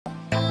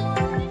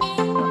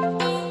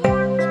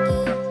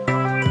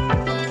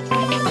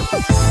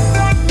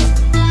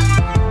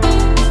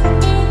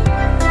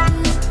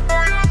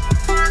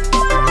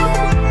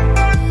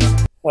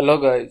Hello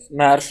guys,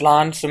 मैं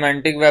Arsalan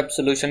semantic web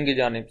solution की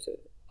जानिब से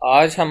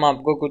आज हम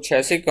आपको कुछ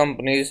ऐसी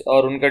कंपनीज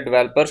और उनके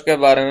डेवलपर्स के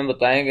बारे में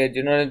बताएंगे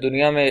जिन्होंने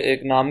दुनिया में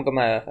एक नाम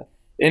कमाया है।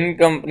 इन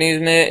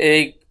कंपनीज में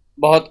एक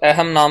बहुत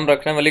अहम नाम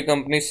रखने वाली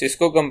कंपनी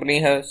सिस्को कंपनी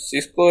है।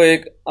 सिस्को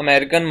एक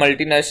अमेरिकन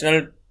मल्टीनेशनल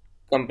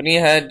कंपनी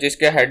है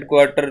जिसके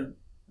हेडक्वार्टर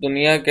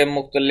दुनिया के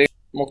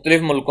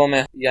मुख्तलिफ मुल्कों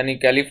में, यानी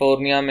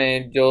कैलिफोर्निया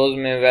में, जॉर्ज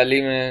में,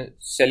 वैली में,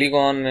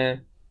 सिलिकॉन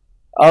में।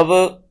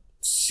 अब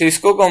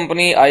सिस्को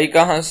कंपनी आई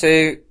कहाँ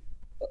से,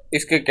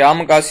 इसके क्या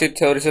मकासद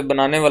थे और इसे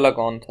बनाने वाला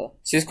कौन था?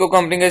 सिस्को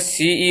कंपनी के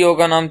सीईओ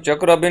का नाम चक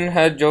रॉबिन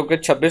है, जो कि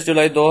 26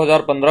 जुलाई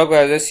 2015 को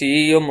एज ए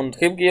सीईओ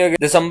मुंतखब किया गया।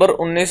 दिसंबर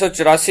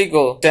 1984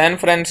 को सैन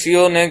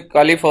फ्रांसिस्को ने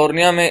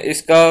कैलिफोर्निया में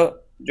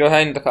इसका जो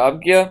है इंतखाब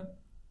किया।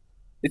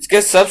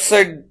 इसके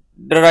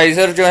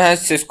सब्सिडाइजर जो है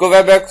Cisco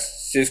Webex,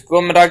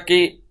 Cisco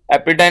मिराकी,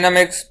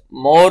 एपिडायनामिक्स,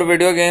 more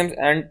video games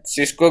and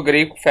Cisco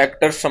Greek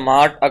factor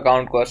smart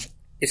account course.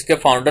 इसके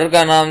फाउंडर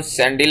का नाम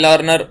सैंडी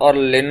लार्नर और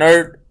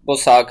लिनर्ड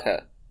बोसाक है।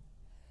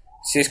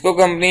 सिस्को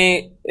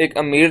कंपनी एक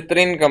अमीर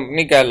तरीन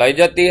कंपनी कहलाई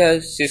जाती है।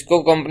 सिस्को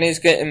कंपनी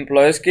के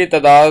एम्प्लॉयज की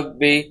तादाद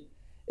भी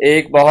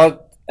एक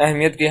बहुत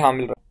अहमियत की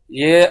हामिल है।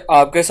 ये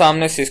आपके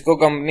सामने सिस्को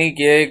कंपनी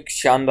की एक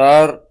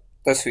शानदार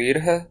तस्वीर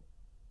है।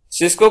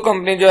 सिस्को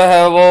कंपनी जो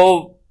है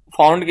वो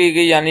फाउंड की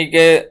गई, यानी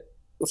कि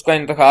उसका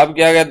इंतखाब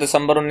किया गया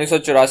दिसंबर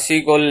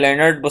 1984 को।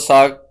 लेनर्ड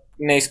बोसाक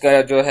ने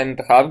इसका जो है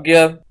इंतखाब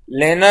किया।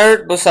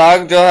 लेनर्ड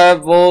बोसाक जो है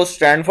वो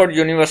स्टैनफोर्ड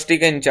यूनिवर्सिटी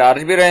के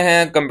इंचार्ज भी रहे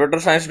हैं कंप्यूटर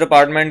साइंस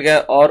डिपार्टमेंट के,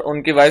 और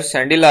उनकी वाइफ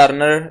सैंडी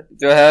लार्नर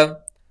जो है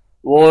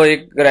वो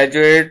एक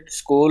ग्रेजुएट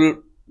स्कूल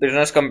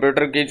बिजनेस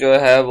कंप्यूटर की जो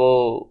है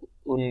वो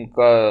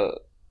उनका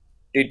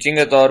टीचिंग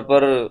के तौर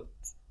पर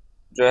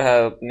जो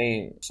है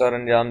अपनी सर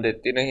अंजाम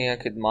देती रही है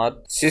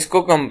खिदमात।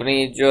 सिस्को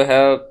कंपनी जो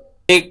है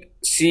एक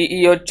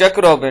सीईओ चक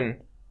रॉबिन,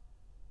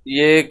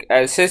 ये एक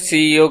ऐसे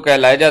सीईओ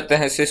कहलाए जाते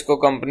हैं सिस्को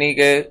कंपनी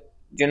के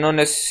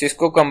जिन्होंने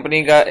सिस्को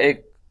कंपनी का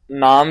एक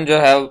नाम जो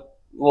है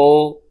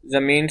वो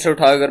जमीन से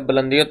उठाकर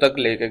बुलंदियों तक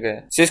लेके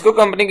गए। सिस्को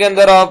कंपनी के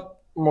अंदर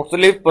आप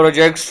मुख्तलिफ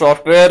प्रोजेक्ट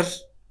सॉफ्टवेयर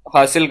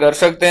हासिल कर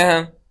सकते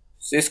हैं।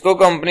 सिस्को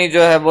कंपनी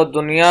जो है वो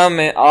दुनिया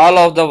में ऑल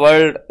ऑफ द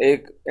वर्ल्ड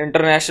एक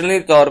इंटरनेशनली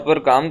तौर पर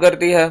काम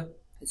करती है।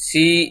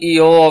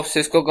 सीईओ ऑफ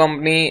सिस्को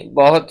कंपनी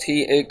बहुत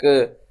ही एक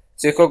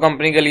सिस्को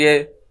कंपनी के लिए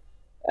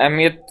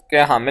अहमियत के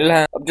हामिल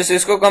हैं। अब जो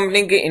सिस्को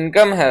कंपनी की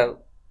इनकम है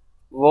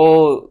वो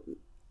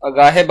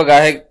अगाहे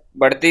बगाहे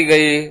बढ़ती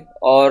गई,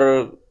 और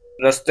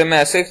रास्ते में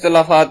ऐसे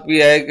इख्तलाफात भी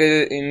आए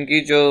कि इनकी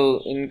जो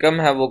इनकम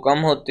है वो कम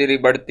होती रही,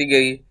 बढ़ती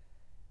गई।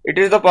 It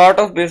is the part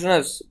of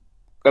business,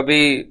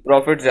 कभी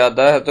प्रॉफिट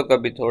ज़्यादा है तो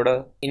कभी थोड़ा।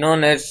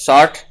 इन्होंने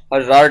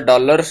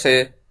 $60,000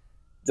 से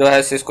जो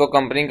है सिस्को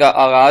कंपनी का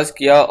आगाज़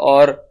किया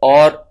और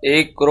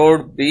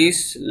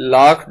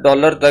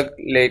 1,20,00,000 तक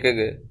लेके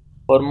गए।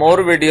 फॉर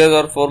मोर वीडियोज़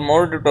और for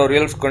more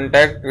tutorials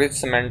contact with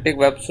semantic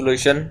web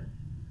solution.